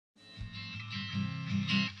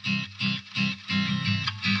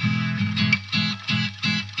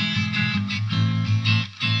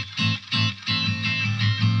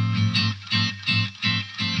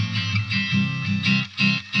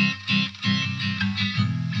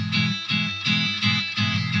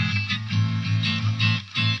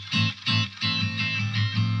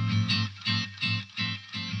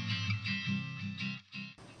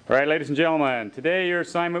All right, ladies and gentlemen, today your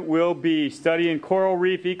assignment will be studying coral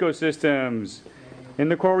reef ecosystems. In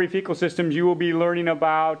the coral reef ecosystems, you will be learning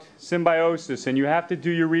about symbiosis, and you have to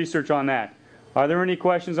do your research on that. Are there any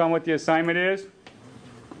questions on what the assignment is?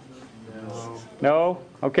 No. No?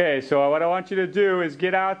 Okay, so what I want you to do is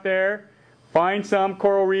get out there, find some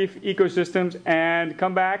coral reef ecosystems, and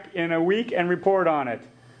come back in a week and report on it.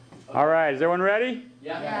 Okay. All right, is everyone ready?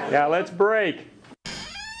 Yeah. Yeah, let's break.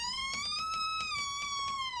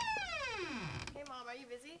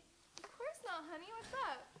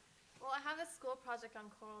 Well, I have a school project on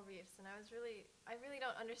coral reefs, and I really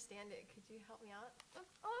don't understand it. Could you help me out? Oh,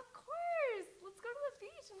 of course! Let's go to the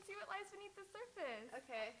beach and see what lies beneath the surface.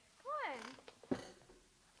 Okay. Come on.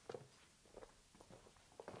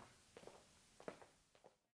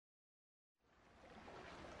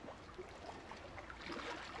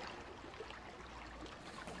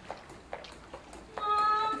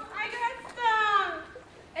 Mom, I got stung!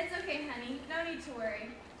 It's okay, honey. No need to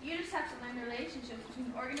worry. You just have to learn the relationships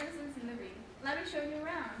between organisms in the reef. Let me show you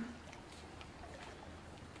around.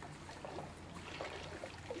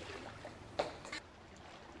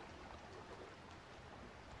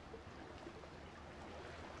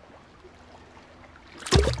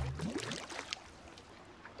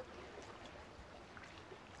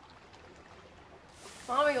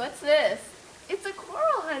 Mommy, what's this? It's a coral,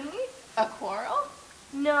 honey. A coral?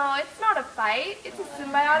 No, it's not a fight. It's a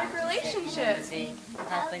symbiotic relationship.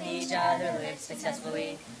 Helping each other live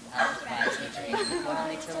successfully. Algae provides nutrients the coral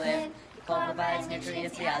need to live. Coral provides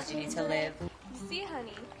nutrients the algae need to live. You see,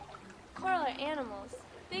 honey, coral are animals.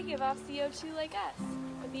 They give off CO2 like us.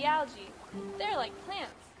 But the algae, they're like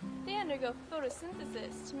plants. They undergo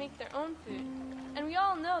photosynthesis to make their own food. And we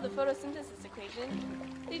all know the photosynthesis equation.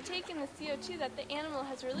 They've taken the CO2 that the animal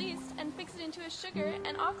has released and fixed it into a sugar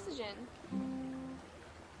and oxygen.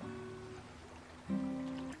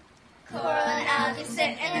 Coral and algae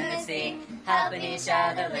sit in the sea, helping each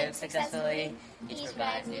other live successfully. Each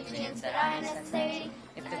provides nutrients that are necessary.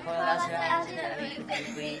 If the coral are active, that reef will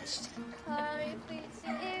be bleached. Coral reef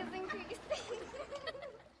bleaching is increasing.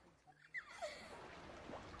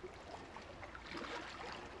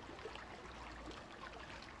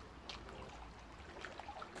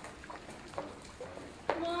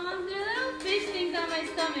 Mom, there are little fish things on my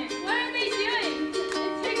stomach. What are they doing?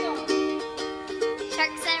 It's tickle.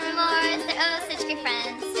 Sharks and remorse, they're oh such good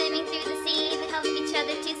friends. Swimming through the sea, they help each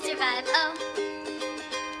other to survive. Oh,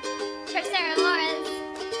 sharks and remorse.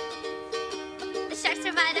 The sharks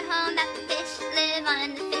provide a home that the fish live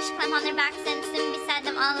on. The fish climb on their backs and swim beside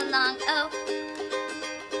them all along. Oh,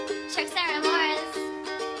 sharks and remorse.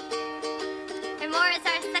 Remorse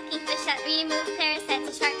are sucking fish that remove parasites.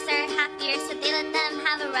 The sharks are happier, so they let them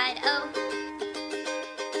have a ride. Oh,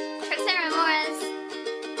 sharks and remorse.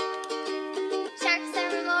 Sharks and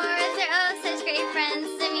remorse are oh such great friends.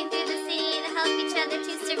 Swimming through the sea to help each other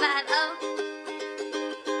to survive. Oh,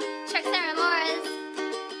 sharks and remorse.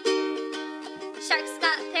 Sharks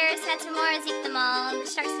got parasites, remorse eat them all. The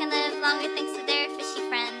sharks can live longer thanks to their fishy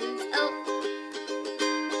friends. Oh,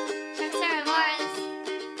 sharks and remorse.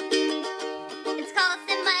 It's called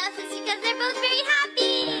symbiosis because they're both very happy.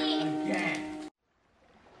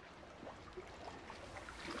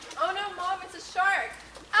 Oh no, Mom, it's a shark.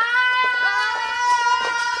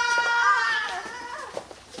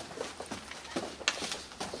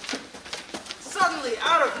 Suddenly,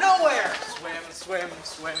 out of nowhere! Swim, swim,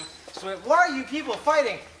 swim, swim. Why are you people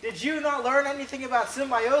fighting? Did you not learn anything about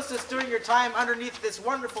symbiosis during your time underneath this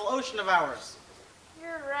wonderful ocean of ours?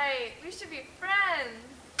 You're right. We should be friends.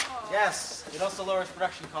 Oh. Yes, it also lowers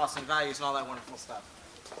production costs and values and all that wonderful stuff.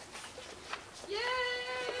 Yay!